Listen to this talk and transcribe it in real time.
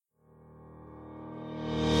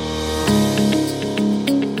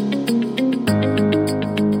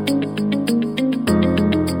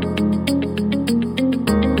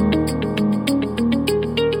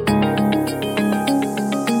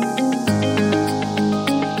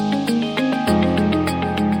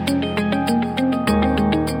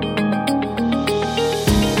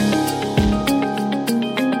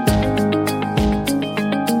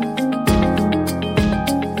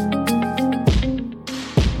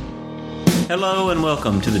Hello and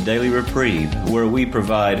welcome to the Daily Reprieve, where we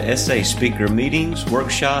provide essay speaker meetings,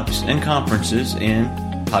 workshops, and conferences in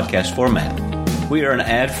podcast format. We are an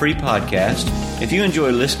ad-free podcast. If you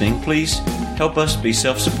enjoy listening, please help us be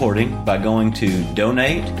self-supporting by going to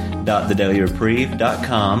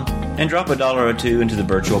donate.thedailyreprieve.com and drop $1 or $2 into the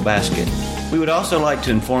virtual basket. We would also like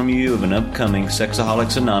to inform you of an upcoming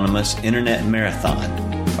Sexaholics Anonymous Internet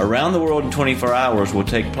Marathon. Around the World in 24 Hours will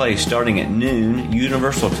take place starting at noon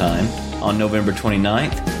Universal Time on November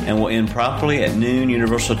 29th and will end promptly at noon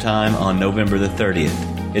Universal Time on November the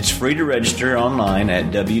 30th. It's free to register online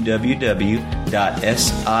at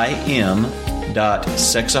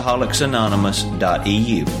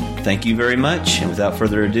www.sim.sexaholicsanonymous.eu. Thank you very much, and without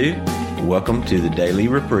further ado, welcome to the Daily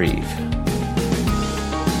Reprieve.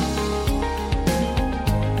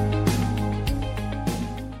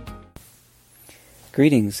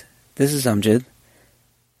 Greetings, this is Amjad.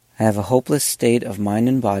 I have a hopeless state of mind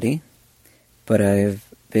and body, but I have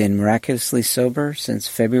been miraculously sober since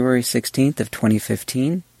February 16th of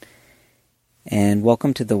 2015. And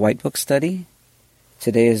welcome to the White Book study.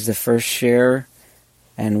 Today is the first share,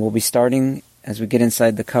 and we'll be starting as we get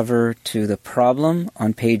inside the cover to the problem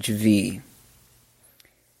on page V.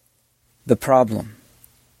 The problem.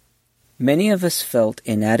 Many of us felt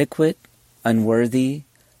inadequate, unworthy,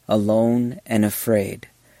 alone, and afraid.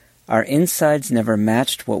 Our insides never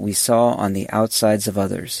matched what we saw on the outsides of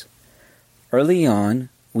others. Early on,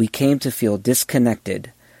 we came to feel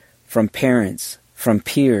disconnected from parents, from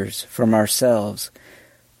peers, from ourselves.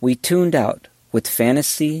 We tuned out with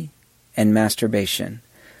fantasy and masturbation.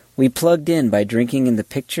 We plugged in by drinking in the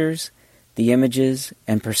pictures, the images,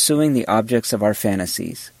 and pursuing the objects of our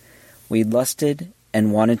fantasies. We lusted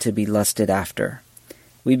and wanted to be lusted after.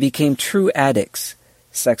 We became true addicts.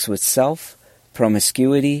 Sex with self,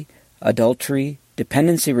 promiscuity, adultery,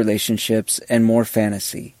 dependency relationships, and more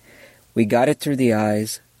fantasy. We got it through the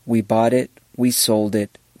eyes, we bought it, we sold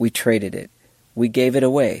it, we traded it. We gave it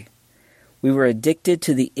away. We were addicted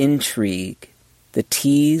to the intrigue, the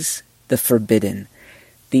tease, the forbidden.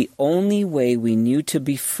 The only way we knew to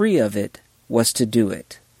be free of it was to do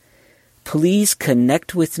it. Please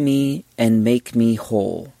connect with me and make me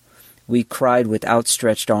whole. We cried with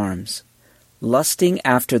outstretched arms. Lusting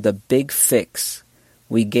after the big fix,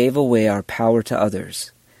 we gave away our power to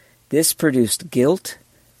others. This produced guilt,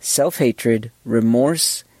 self-hatred,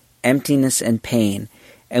 remorse, emptiness, and pain,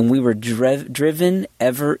 and we were driven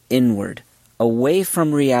ever inward, away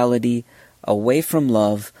from reality, away from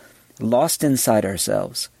love, lost inside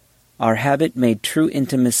ourselves. Our habit made true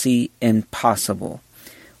intimacy impossible.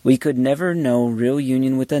 We could never know real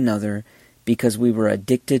union with another because we were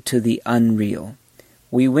addicted to the unreal.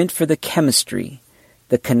 We went for the chemistry,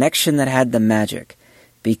 the connection that had the magic,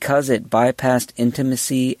 because it bypassed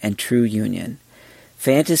intimacy and true union.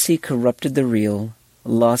 Fantasy corrupted the real,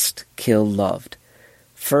 lust killed loved.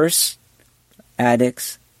 First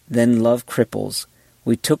addicts, then love cripples.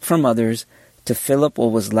 We took from others to fill up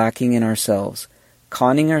what was lacking in ourselves,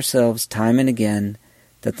 conning ourselves time and again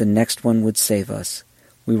that the next one would save us.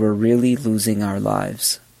 We were really losing our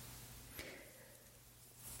lives.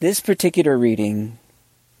 This particular reading,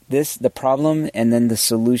 the problem and then the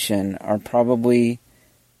solution are probably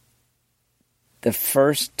the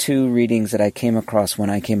first two readings that I came across when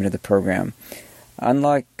I came into the program.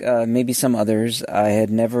 Unlike maybe some others, I had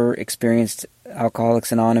never experienced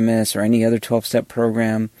Alcoholics Anonymous or any other 12-step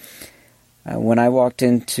program. When I walked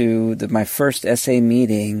into my first essay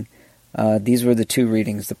meeting, these were the two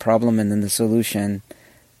readings, the problem and then the solution.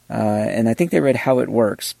 And I think they read How It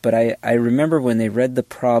Works, but I remember when they read the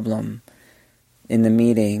problem in the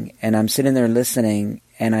meeting, and I'm sitting there listening,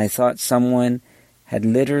 and I thought someone had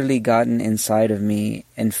literally gotten inside of me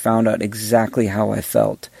and found out exactly how I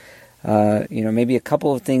felt. Maybe a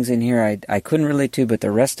couple of things in here I couldn't relate to, but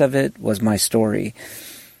the rest of it was my story.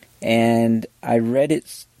 And I read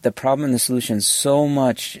it, the problem and the solution, so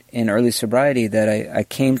much in early sobriety that I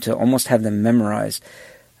came to almost have them memorized.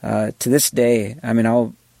 To this day, I mean,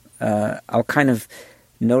 I'll kind of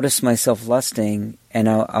notice myself lusting, and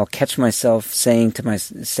I'll catch myself saying,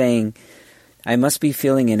 I must be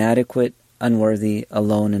feeling inadequate, unworthy,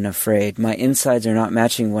 alone, and afraid. My insides are not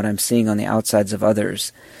matching what I'm seeing on the outsides of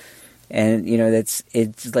others. And,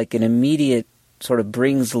 it's like an immediate sort of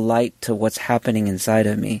brings light to what's happening inside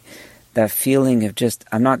of me. That feeling of just,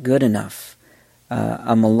 I'm not good enough.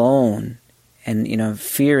 I'm alone. And,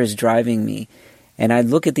 fear is driving me. And I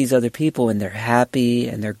look at these other people, and they're happy,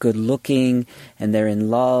 and they're good looking, and they're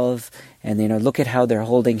in love, and, look at how they're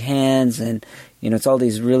holding hands, and, it's all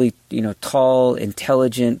these really, tall,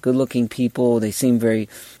 intelligent, good looking people. They seem very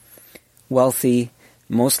wealthy.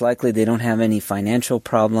 Most likely they don't have any financial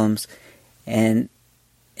problems. And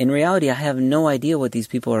in reality, I have no idea what these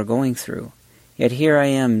people are going through. Yet here I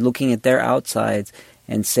am looking at their outsides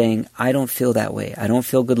and saying, I don't feel that way. I don't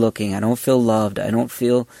feel good looking. I don't feel loved. I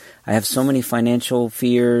have so many financial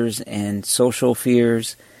fears and social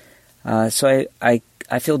fears. So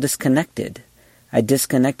I feel disconnected. I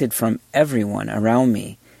disconnected from everyone around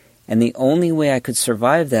me. And the only way I could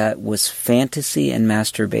survive that was fantasy and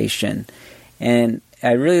masturbation. And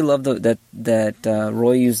I really love that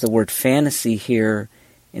Roy used the word fantasy here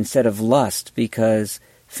instead of lust, because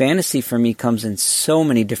fantasy for me comes in so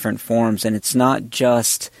many different forms, and it's not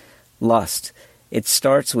just lust. It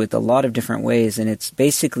starts with a lot of different ways, and it's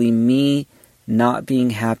basically me not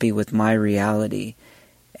being happy with my reality.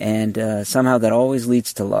 And somehow that always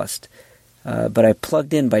leads to lust. But I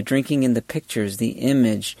plugged in by drinking in the pictures, the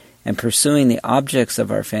image, and pursuing the objects of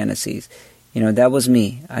our fantasies. That was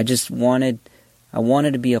me. I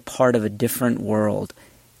wanted to be a part of a different world.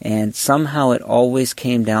 And somehow it always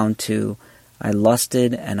came down to I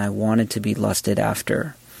lusted and I wanted to be lusted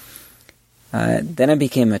after. Then I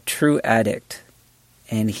became a true addict.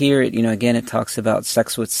 And here, again, it talks about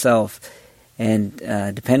sex with self and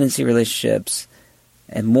dependency relationships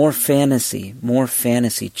and more fantasy,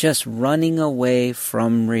 just running away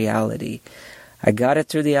from reality. I got it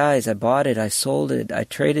through the eyes. I bought it. I sold it. I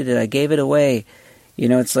traded it. I gave it away.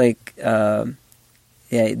 It's like,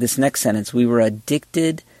 this next sentence, we were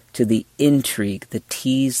addicted to the intrigue, the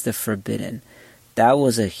tease, the forbidden. That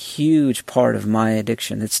was a huge part of my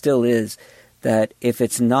addiction. It still is. That if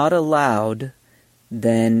it's not allowed,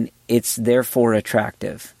 then it's therefore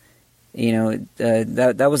attractive.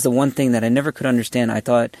 That was the one thing that I never could understand. I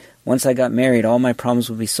thought once I got married, all my problems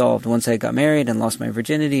would be solved. Once I got married and lost my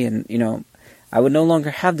virginity, and I would no longer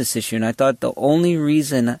have this issue. And I thought the only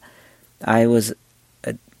reason I was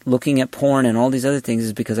looking at porn and all these other things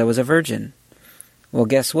is because I was a virgin. Well,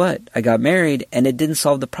 guess what? I got married, and it didn't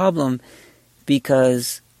solve the problem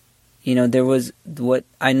because, there was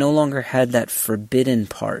I no longer had that forbidden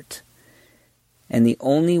part. And the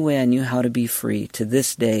only way I knew how to be free to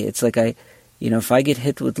this day, it's like if I get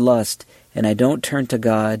hit with lust and I don't turn to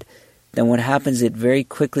God, then what happens, it very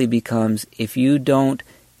quickly becomes, if you don't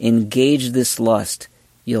engage this lust,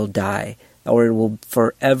 you'll die, or it will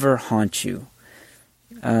forever haunt you.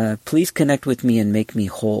 Please connect with me and make me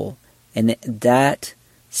whole. And that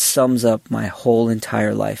sums up my whole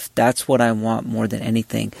entire life. That's what I want more than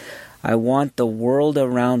anything. I want the world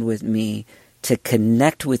around with me to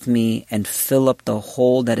connect with me and fill up the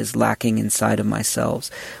hole that is lacking inside of myself.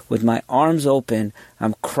 With my arms open,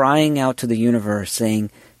 I'm crying out to the universe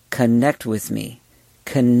saying, connect with me,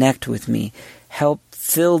 help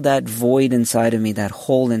fill that void inside of me, that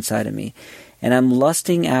hole inside of me. And I'm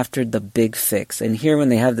lusting after the big fix. And here when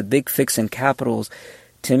they have the big fix in capitals,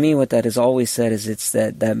 to me what that has always said is it's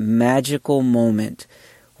that magical moment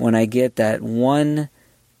when I get that one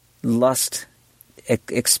lust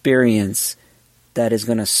experience that is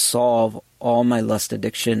going to solve all my lust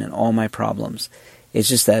addiction and all my problems. It's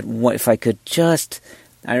just that if I could just,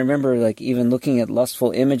 I remember even looking at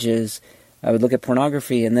lustful images, I would look at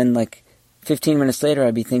pornography, and then 15 minutes later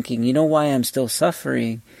I'd be thinking, why I'm still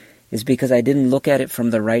suffering is because I didn't look at it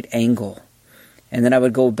from the right angle. And then I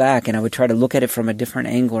would go back and I would try to look at it from a different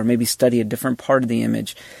angle, or maybe study a different part of the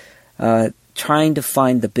image, trying to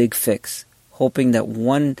find the big fix, hoping that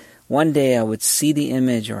one day I would see the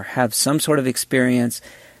image or have some sort of experience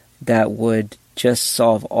that would just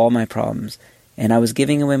solve all my problems. And I was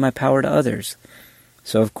giving away my power to others.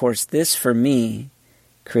 So of course this for me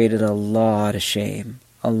created a lot of shame,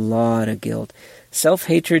 a lot of guilt.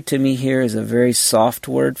 Self-hatred to me here is a very soft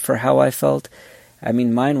word for how I felt. I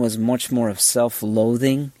mean, mine was much more of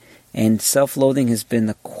self-loathing, and self-loathing has been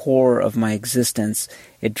the core of my existence.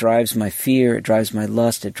 It drives my fear, it drives my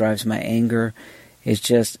lust, it drives my anger. It's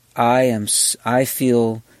just, I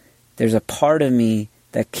feel there's a part of me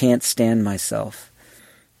that can't stand myself.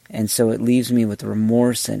 And so it leaves me with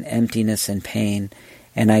remorse and emptiness and pain.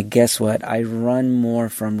 And I guess what? I run more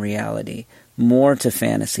from reality, more to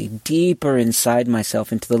fantasy, deeper inside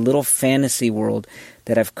myself, into the little fantasy world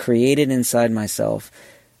that I've created inside myself,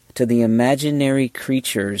 to the imaginary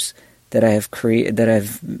creatures that I have that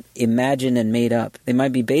I've imagined and made up. They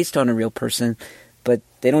might be based on a real person, but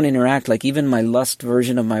they don't interact. Even my lust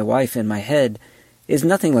version of my wife in my head is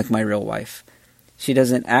nothing like my real wife. She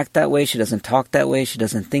doesn't act that way, she doesn't talk that way, she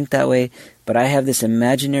doesn't think that way, but I have this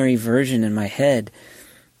imaginary version in my head,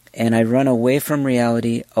 and I run away from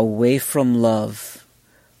reality, away from love,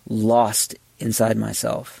 lost inside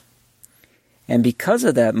myself. And because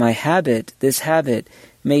of that, this habit,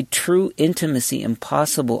 made true intimacy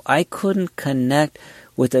impossible. I couldn't connect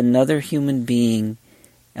with another human being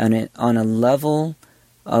on a level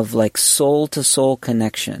of like soul-to-soul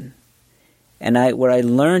connection. And where I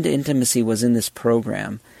learned intimacy was in this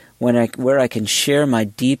program, where I can share my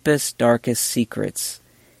deepest, darkest secrets,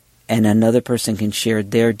 and another person can share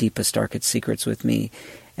their deepest, darkest secrets with me.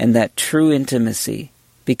 And that true intimacy.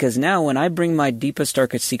 Because now when I bring my deepest,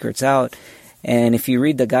 darkest secrets out, and if you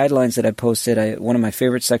read the guidelines that I posted, one of my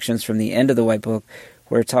favorite sections from the end of the White Book,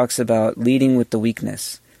 where it talks about leading with the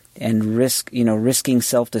weakness and risking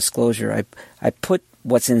self-disclosure. I put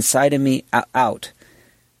what's inside of me out.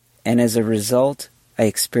 And as a result, I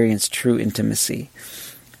experienced true intimacy.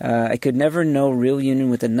 I could never know real union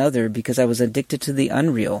with another because I was addicted to the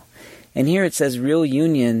unreal. And here it says real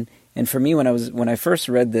union. And for me, when I first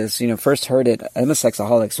read this, first heard it, I'm a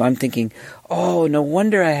sexaholic, so I'm thinking, oh, no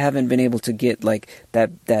wonder I haven't been able to get like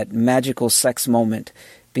that magical sex moment,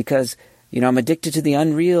 because I'm addicted to the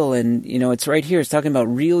unreal, and it's right here. It's talking about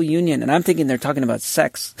real union, and I'm thinking they're talking about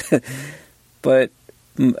sex, but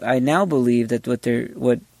I now believe that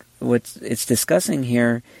what it's discussing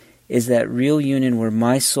here is that real union where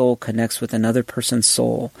my soul connects with another person's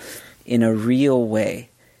soul in a real way.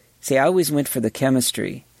 See, I always went for the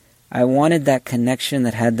chemistry. I wanted that connection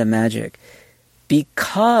that had the magic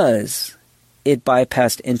because it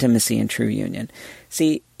bypassed intimacy and true union.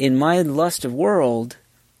 See, in my lust of world,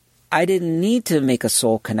 I didn't need to make a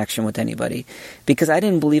soul connection with anybody because I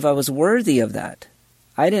didn't believe I was worthy of that.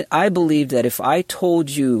 I believed that if I told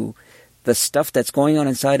you the stuff that's going on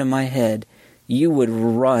inside of my head, you would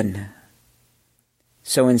run.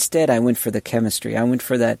 So instead, I went for the chemistry. I went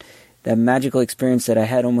for that magical experience that I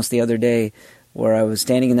had almost the other day, where I was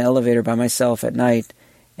standing in the elevator by myself at night,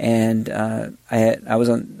 and I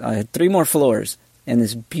had 3 more floors, and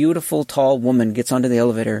this beautiful tall woman gets onto the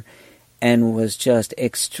elevator and was just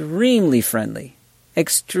extremely friendly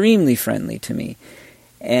to me.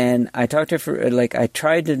 And I talked to her I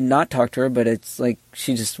tried to not talk to her, but it's like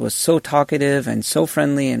she just was so talkative and so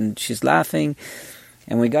friendly, and she's laughing.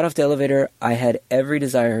 And when we got off the elevator, I had every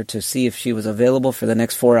desire to see if she was available for the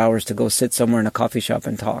next 4 hours to go sit somewhere in a coffee shop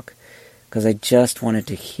and talk. Because I just wanted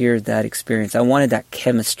to hear that experience. I wanted that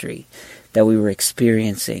chemistry that we were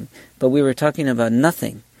experiencing. But we were talking about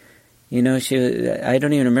nothing. I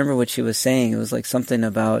don't even remember what she was saying. It was like something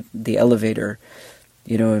about the elevator,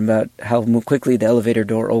 about how quickly the elevator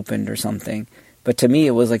door opened or something. But to me,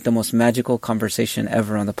 it was like the most magical conversation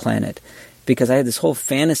ever on the planet. Because I had this whole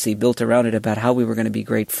fantasy built around it about how we were going to be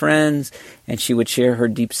great friends, and she would share her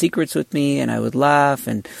deep secrets with me, and I would laugh,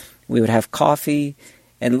 and we would have coffee.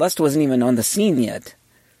 And lust wasn't even on the scene yet.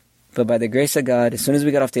 But by the grace of God, as soon as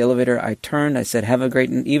we got off the elevator, I turned, I said, have a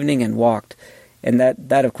great evening, and walked. And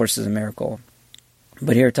that of course, is a miracle.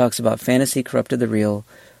 But here it talks about fantasy corrupted the real,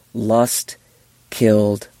 lust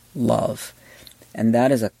killed love. And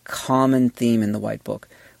that is a common theme in the White Book,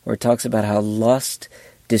 where it talks about how lust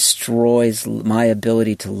destroys my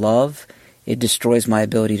ability to love, it destroys my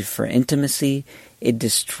ability for intimacy, it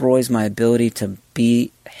destroys my ability to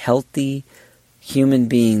be healthy human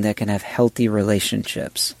being that can have healthy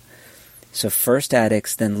relationships. So first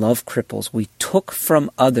addicts, then love cripples. We took from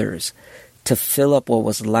others to fill up what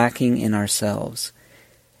was lacking in ourselves.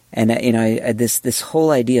 And this whole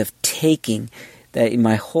idea of taking, that in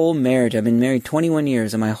my whole marriage, I've been married 21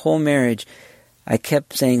 years, and my whole marriage, I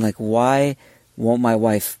kept saying, like, why won't my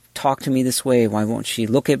wife talk to me this way? Why won't she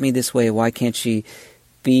look at me this way? Why can't she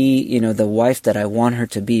be, the wife that I want her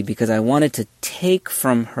to be? Because I wanted to take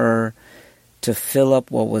from her to fill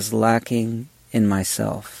up what was lacking in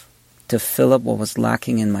myself. To fill up what was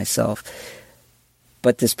lacking in myself.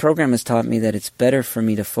 But this program has taught me that it's better for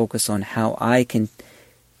me to focus on how I can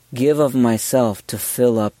give of myself to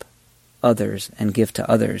fill up others and give to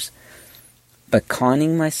others. But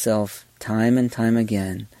conning myself time and time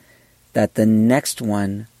again that the next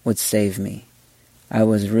one would save me, I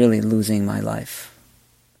was really losing my life.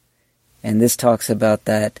 And this talks about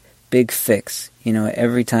that big fix,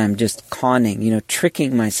 every time just conning,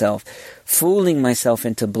 tricking myself, fooling myself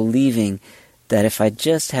into believing that if I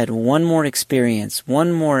just had one more experience,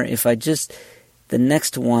 the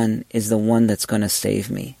next one is the one that's going to save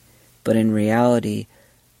me. But in reality,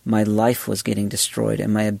 my life was getting destroyed,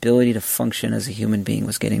 and my ability to function as a human being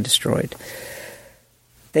was getting destroyed.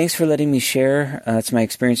 Thanks for letting me share. It's my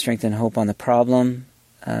experience, strength, and hope on the problem.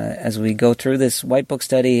 As we go through this White Book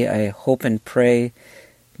study, I hope and pray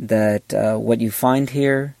that what you find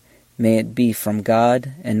here, may it be from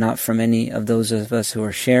God and not from any of those of us who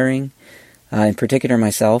are sharing. In particular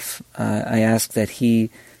myself, I ask that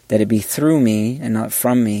it be through me and not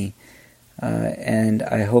from me. And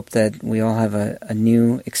I hope that we all have a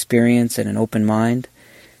new experience and an open mind.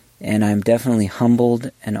 And I'm definitely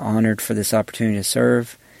humbled and honored for this opportunity to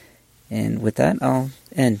serve. And with that, I'll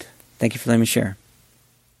end. Thank you for letting me share.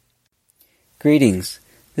 Greetings.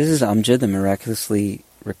 This is Amjad, the miraculously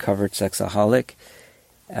recovered sexaholic.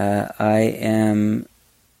 I am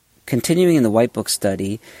continuing in the White Book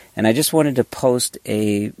study, and I just wanted to post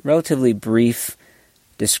a relatively brief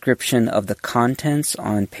description of the contents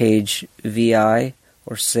on page VI,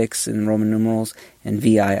 or 6 in Roman numerals, and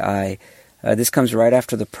VII. This comes right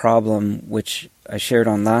after the problem, which I shared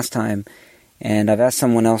on last time, and I've asked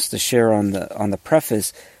someone else to share on the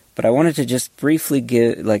preface, but I wanted to just briefly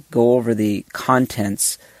go over the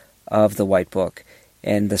contents of the White Book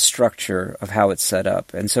and the structure of how it's set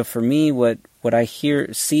up. And so for me, what I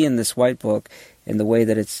see in this White Book and the way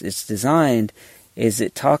that it's designed is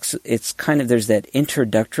there's that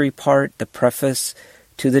introductory part, the preface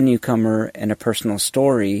to the newcomer, and a personal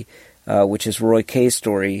story, which is Roy Kay's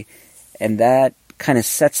story, and that kind of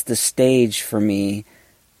sets the stage for me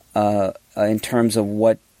in terms of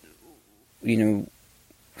what,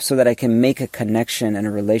 so that I can make a connection and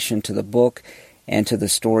a relation to the book and to the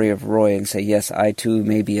story of Roy and say, yes, I too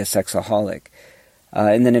may be a sexaholic.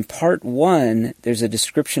 And then in part 1, there's a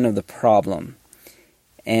description of the problem.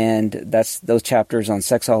 And that's those chapters on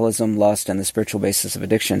sexaholism, lust, and the spiritual basis of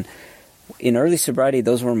addiction. In early sobriety,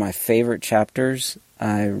 those were my favorite chapters.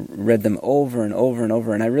 I read them over and over and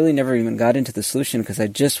over, and I really never even got into the solution because I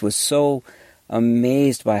just was so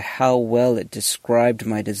amazed by how well it described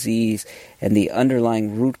my disease and the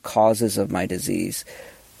underlying root causes of my disease.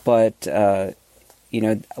 But,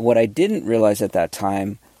 what I didn't realize at that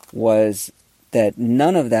time was that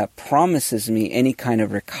none of that promises me any kind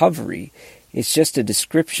of recovery. It's just a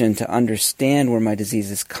description to understand where my disease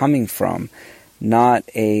is coming from, not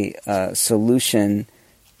a solution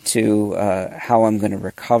to how I'm going to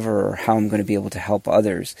recover or how I'm going to be able to help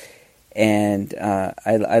others. And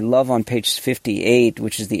I love on page 58,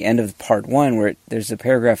 which is the end of part 1, where there's a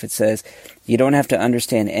paragraph that says, "You don't have to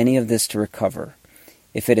understand any of this to recover.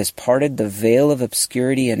 If it has parted the veil of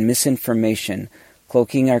obscurity and misinformation,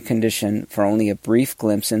 cloaking our condition for only a brief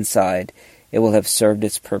glimpse inside, it will have served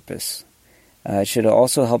its purpose. It should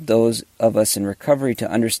also help those of us in recovery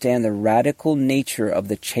to understand the radical nature of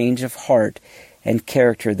the change of heart and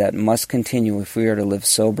character that must continue if we are to live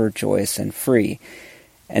sober, joyous, and free."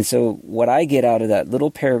 And so what I get out of that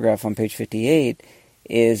little paragraph on page 58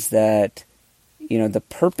 is that, the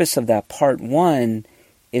purpose of that part 1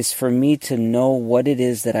 is for me to know what it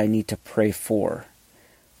is that I need to pray for.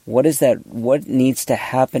 What needs to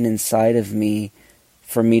happen inside of me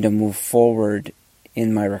for me to move forward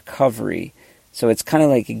in my recovery? So it's kind of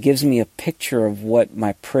like it gives me a picture of what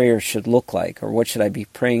my prayer should look like, or what should I be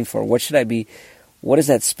praying for? What does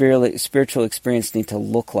that spiritual experience need to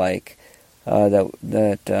look like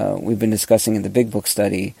that we've been discussing in the Big Book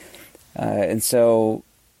study? And so,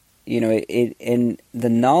 and the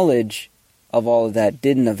knowledge of all of that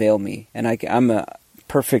didn't avail me, and I'm a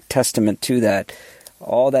perfect testament to that.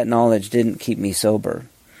 All that knowledge didn't keep me sober.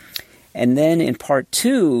 And then in part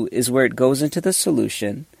 2 is where it goes into the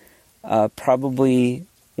solution. Probably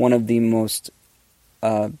one of the most,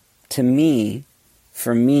 for me,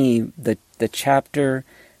 the chapter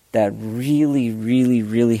that really, really,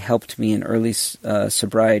 really helped me in early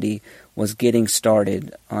sobriety was Getting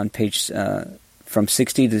Started on page from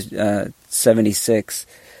 60 to 76.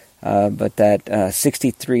 But that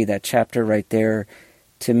 63, that chapter right there,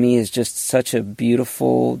 to me is just such a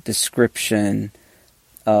beautiful description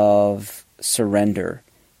of surrender.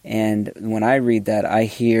 And when I read that, I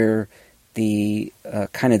hear the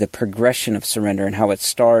kind of the progression of surrender and how it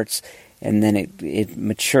starts, and then it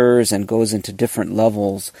matures and goes into different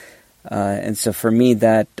levels. And so for me,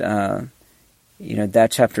 that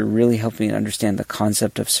that chapter really helped me understand the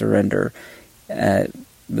concept of surrender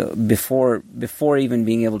before even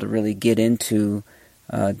being able to really get into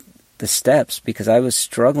the steps, because I was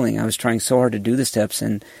struggling. I was trying so hard to do the steps,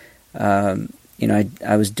 and I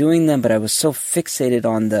was doing them, but I was so fixated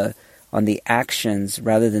on the actions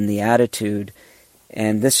rather than the attitude.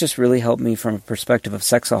 And this just really helped me from a perspective of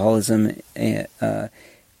sexaholism.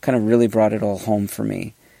 Kind of really brought it all home for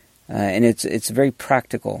me. And it's very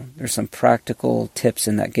practical. There's some practical tips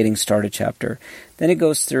in that Getting Started chapter. Then it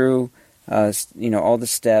goes through all the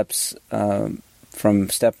steps from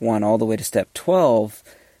step 1 all the way to step 12,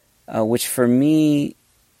 which for me,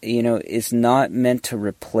 is not meant to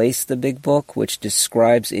replace the Big Book, which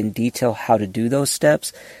describes in detail how to do those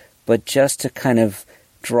steps, but just to kind of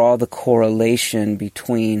draw the correlation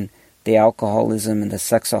between the alcoholism and the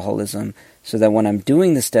sexaholism, so that when I'm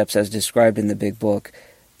doing the steps as described in the Big Book,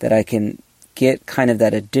 that I can get kind of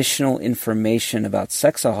that additional information about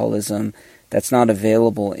sexaholism that's not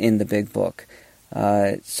available in the big book,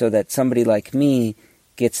 so that somebody like me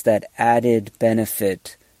gets that added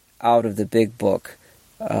benefit out of the big book,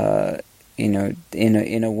 in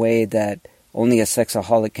a way that only a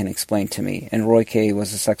sexaholic can explain to me. And Roy K.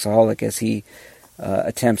 was a sexaholic, as he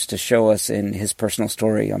attempts to show us in his personal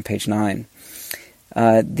story on page 9.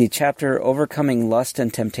 The chapter Overcoming Lust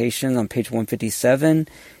and Temptation on page 157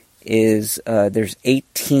 is there's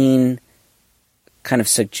 18 kind of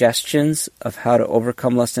suggestions of how to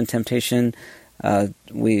overcome lust and temptation.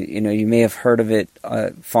 You may have heard of it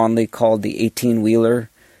fondly called the 18-wheeler,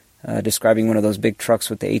 describing one of those big trucks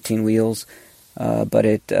with the 18 wheels. But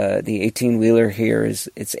the 18-wheeler here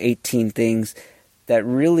it's 18 things that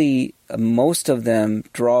really, most of them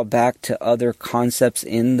draw back to other concepts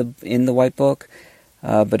in the White Book,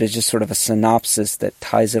 but it's just sort of a synopsis that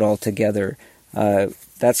ties it all together.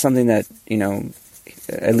 That's something that,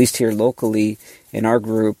 at least here locally in our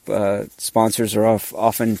group, sponsors are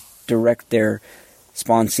often direct their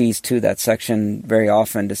sponsees to that section very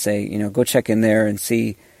often to say, go check in there and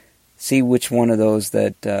see which one of those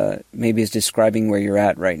that maybe is describing where you're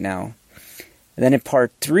at right now. And then in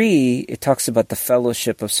part 3, it talks about the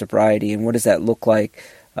fellowship of sobriety and what does that look like.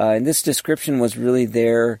 And this description was really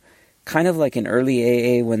there kind of like in early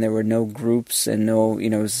AA when there were no groups and no, it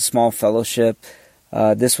was a small fellowship.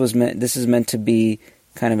 This is meant to be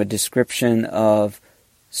kind of a description of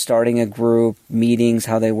starting a group, meetings,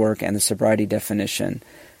 how they work, and the sobriety definition.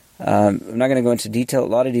 I'm not going to go into a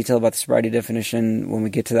lot of detail about the sobriety definition. When we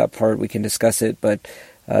get to that part, we can discuss it, but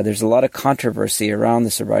there's a lot of controversy around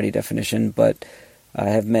the sobriety definition, but I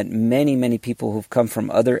have met many, many people who've come from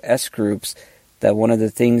other S groups that one of the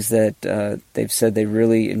things that they've said they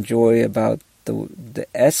really enjoy about the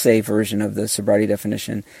essay version of the sobriety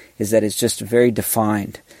definition is that it's just very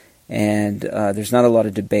defined, and there's not a lot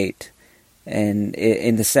of debate. And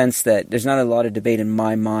in the sense that there's not a lot of debate in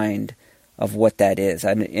my mind of what that is.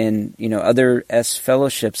 And other S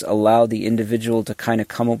fellowships allow the individual to kind of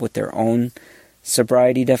come up with their own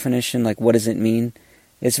sobriety definition, like what does it mean?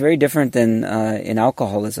 It's very different than in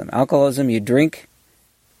alcoholism. Alcoholism, you drink,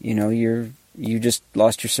 you just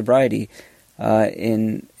lost your sobriety.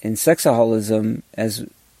 In sexaholism, as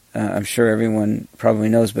I'm sure everyone probably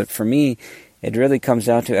knows, but for me, it really comes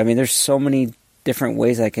down to, there's so many different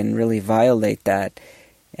ways I can really violate that.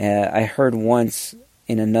 I heard once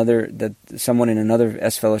someone in another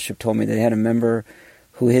S fellowship told me they had a member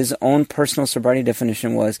who his own personal sobriety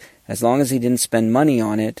definition was, as long as he didn't spend money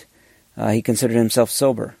on it, he considered himself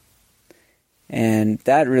sober. And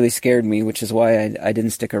that really scared me, which is why I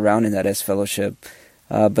didn't stick around in that S fellowship.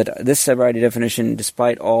 But this sobriety definition,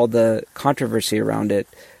 despite all the controversy around it,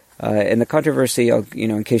 and the controversy,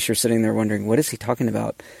 in case you're sitting there wondering, what is he talking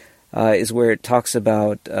about, is where it talks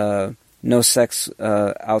about no sex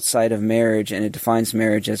outside of marriage, and it defines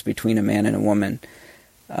marriage as between a man and a woman.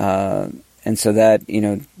 And so that,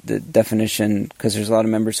 the definition, because there's a lot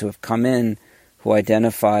of members who have come in who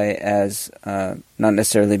identify as not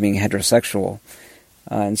necessarily being heterosexual.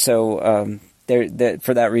 And so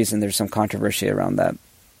for that reason, there's some controversy around that.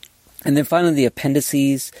 And then finally, the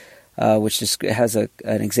appendices, which just has an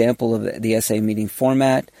example of the essay meeting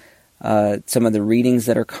format, some of the readings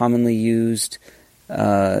that are commonly used,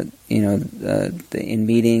 in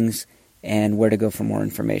meetings, and where to go for more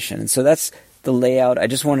information. And so that's the layout. I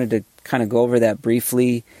just wanted to kind of go over that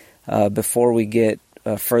briefly before we get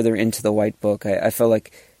further into the White Book. I felt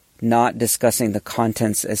like not discussing the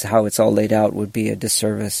contents as how it's all laid out would be a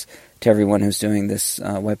disservice to everyone who's doing this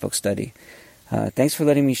White Book study. Thanks for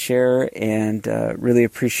letting me share, and really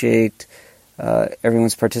appreciate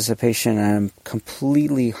everyone's participation. I'm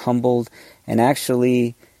completely humbled, and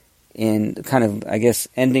actually, in kind of, I guess,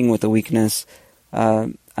 ending with a weakness,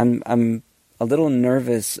 I'm a little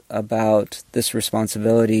nervous about this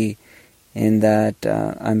responsibility, in that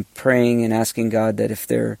I'm praying and asking God that if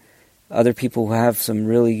there are other people who have some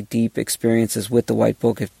really deep experiences with the White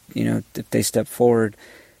Book, if they step forward,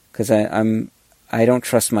 because I don't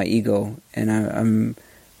trust my ego, and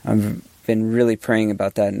I've been really praying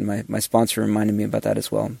about that, and my sponsor reminded me about that as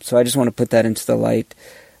well. So I just want to put that into the light.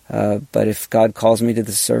 But if God calls me to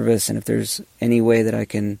this service, and if there's any way that I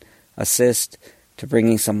can assist to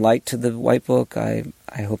bringing some light to the White Book, I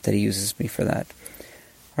hope that He uses me for that.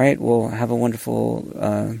 All right, well, have a wonderful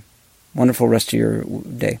rest of your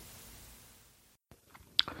day.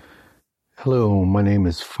 Hello, my name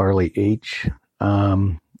is Farley H.,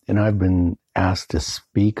 and I've been asked to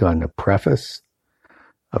speak on the preface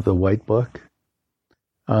of the White Book.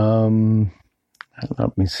 Let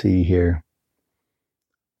me see here.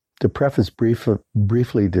 The preface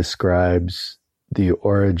briefly describes the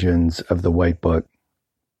origins of the White Book.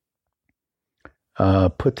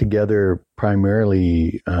 put together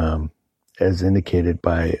primarily as indicated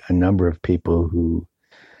by a number of people who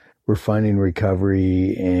were finding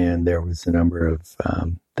recovery, and there was a number of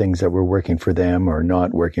things that were working for them or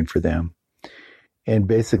not working for them. And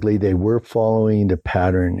basically, they were following the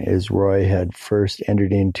pattern as Roy had first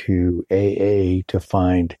entered into AA to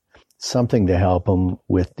find something to help him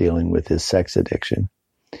with dealing with his sex addiction.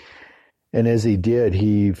 And as he did,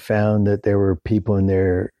 he found that there were people in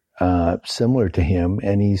there similar to him,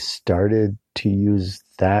 and he started to use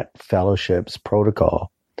that fellowship's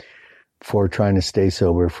protocol for trying to stay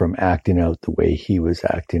sober from acting out the way he was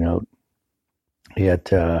acting out.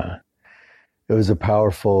 Yet it was a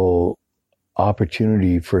powerful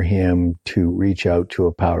opportunity for him to reach out to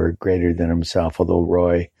a power greater than himself, although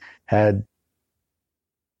Roy had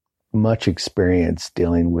much experience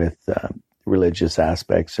dealing with religious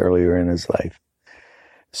aspects earlier in his life.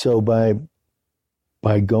 So by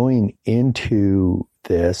going into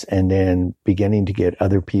this and then beginning to get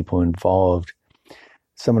other people involved,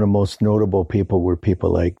 some of the most notable people were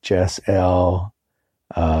people like Jess L.,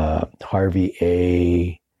 Harvey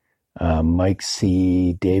A., Mike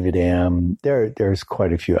C., David M. There's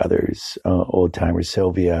quite a few others, old timers,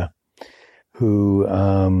 Sylvia, who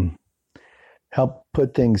helped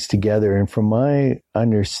put things together. And from my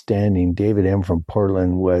understanding, David M. from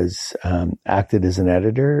Portland was acted as an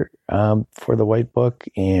editor for the White Book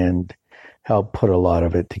and helped put a lot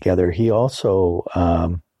of it together. He also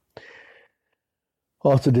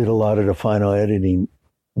did a lot of the final editing.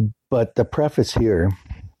 But the preface here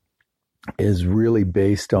is really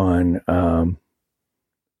based on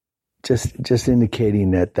just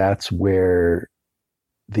indicating that that's where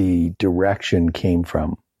the direction came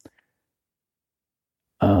from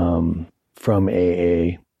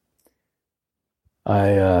AA.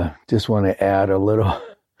 I just want to add a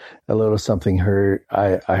little something I heard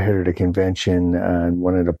at a convention,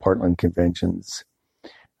 one of the Portland conventions.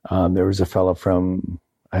 There was a fellow from,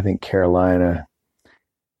 I think, Carolina,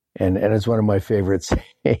 and it's one of my favorite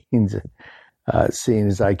sayings, seeing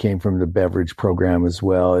as I came from the beverage program as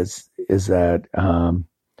well, is that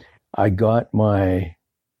I got my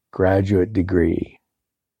graduate degree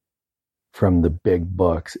from the big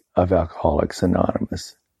books of Alcoholics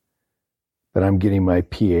Anonymous, but I'm getting my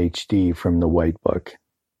PhD from the White Book.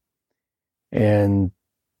 And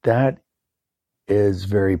that is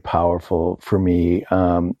very powerful for me,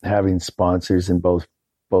 having sponsors in both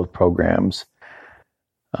programs.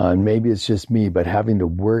 And maybe it's just me, but having to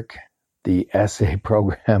work the essay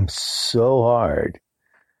program so hard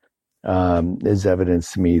is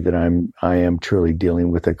evidence to me that I am truly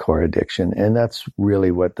dealing with a core addiction. And that's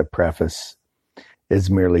really what the preface is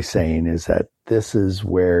merely saying, is that this is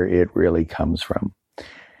where it really comes from.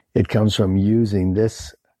 It comes from using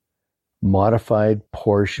this modified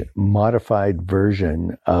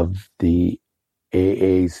version of the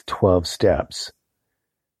AA's 12 steps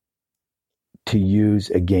to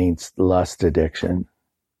use against lust addiction.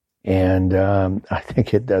 And I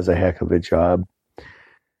think it does a heck of a job.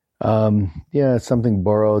 Something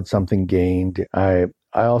borrowed, something gained. I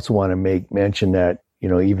also want to make mention that,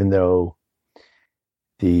 even though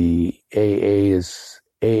the AA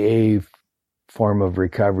form of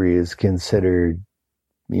recovery is considered,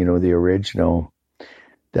 the original,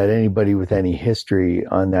 that anybody with any history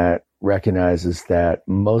on that recognizes that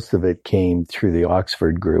most of it came through the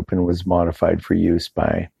Oxford group and was modified for use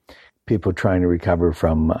by people trying to recover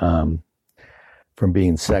from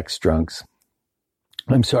being sex drunks.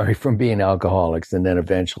 From being alcoholics, and then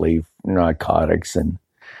eventually narcotics and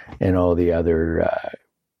all the other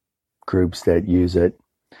groups that use it.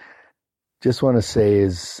 Just want to say,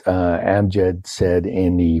 as Amjad said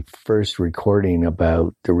in the first recording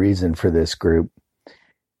about the reason for this group,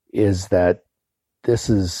 is that this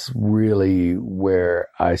is really where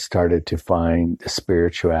I started to find the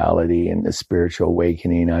spirituality and the spiritual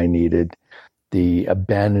awakening I needed, the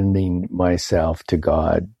abandoning myself to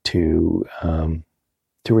God to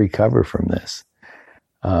recover from this.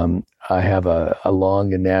 I have a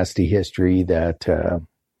long and nasty history that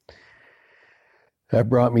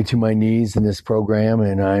brought me to my knees in this program,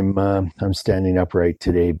 and I'm standing upright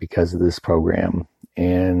today because of this program.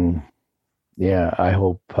 And I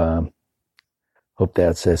hope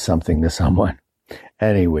that says something to someone.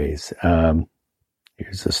 Anyways,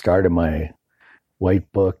 here's the start of my White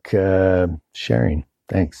Book sharing.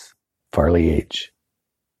 Thanks, Farley H.